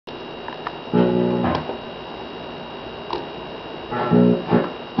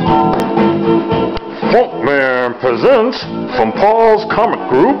presents from Paul's comic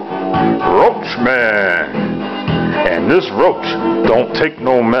group, RoachMan. And this roach don't take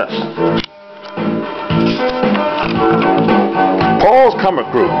no mess. Paul's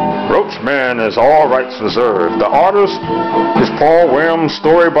comic group, RoachMan, is all rights reserved. The artist is Paul Williams,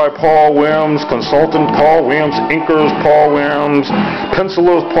 story by Paul Williams, consultant Paul Williams, inkers Paul Williams,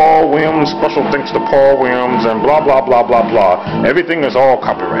 pencilers Paul Williams, special thanks to Paul Williams, and blah blah blah blah blah. Everything is all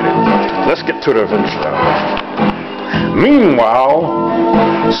copyrighted. Let's get to the adventure.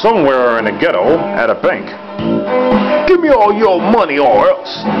 Meanwhile, somewhere in a ghetto at a bank, give me all your money or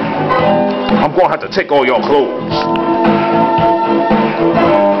else I'm gonna have to take all your clothes.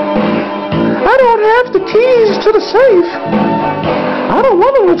 I don't have the keys to the safe. I don't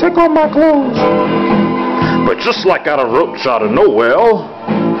want them to take all my clothes. But just like out of roach out of nowhere,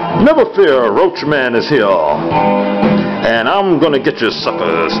 never fear, RoachMan is here. And I'm gonna get you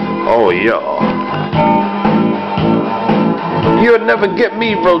suckers. Oh yeah. You'll never get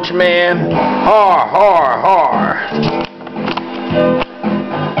me, RoachMan. Har, har, har.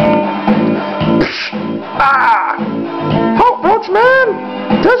 Ah! Help,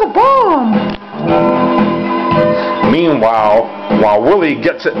 RoachMan! There's a bomb! Meanwhile, while Willie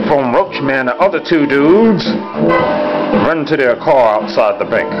gets it from RoachMan, the other two dudes run to their car outside the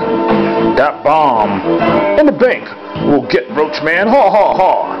bank. That bomb in the bank will get RoachMan. Ha ha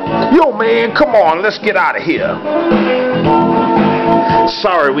ha. Yo man, come on, let's get out of here.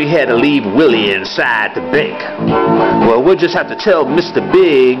 Sorry we had to leave Willie inside the bank. Well, we'll just have to tell Mr.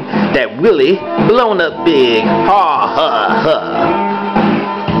 Big that Willie blown up big. Ha ha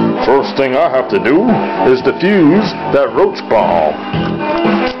ha. First thing I have to do is defuse that roach bomb.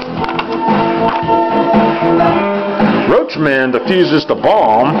 RoachMan defuses the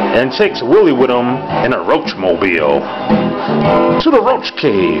bomb and takes Willie with him in a roachmobile to the roach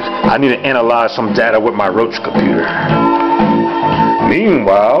cave. I need to analyze some data with my roach computer.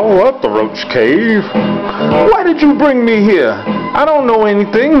 Meanwhile, at the roach cave, why did you bring me here? I don't know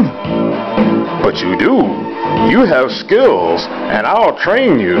anything. But you do. You have skills, and I'll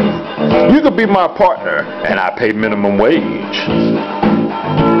train you. You could be my partner, and I pay minimum wage.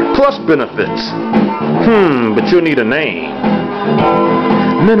 Plus benefits. But you need a name.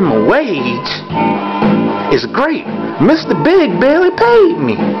 Minimum wage? It's great. Mr. Big barely paid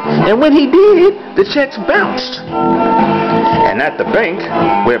me. And when he did, the checks bounced. And at the bank,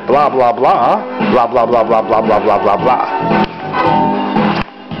 with blah blah blah, blah blah blah blah blah blah blah blah blah.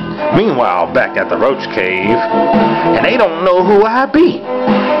 Meanwhile, back at the roach cave, and they don't know who I be.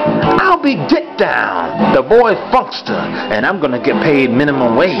 I'll be Getdown, the boy Funkster, and I'm gonna get paid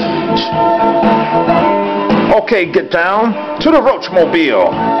minimum wage. Okay, Getdown, to the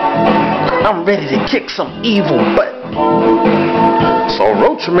roachmobile. I'm ready to kick some evil butt. So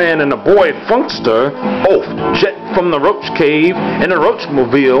RoachMan and the boy Funkster both jet from the roach cave in the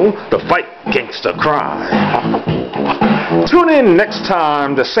roachmobile to fight gangster crime. Tune in next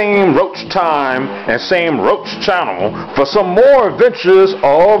time, the same roach time and same roach channel for some more adventures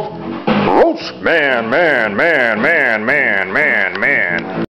of RoachMan, man.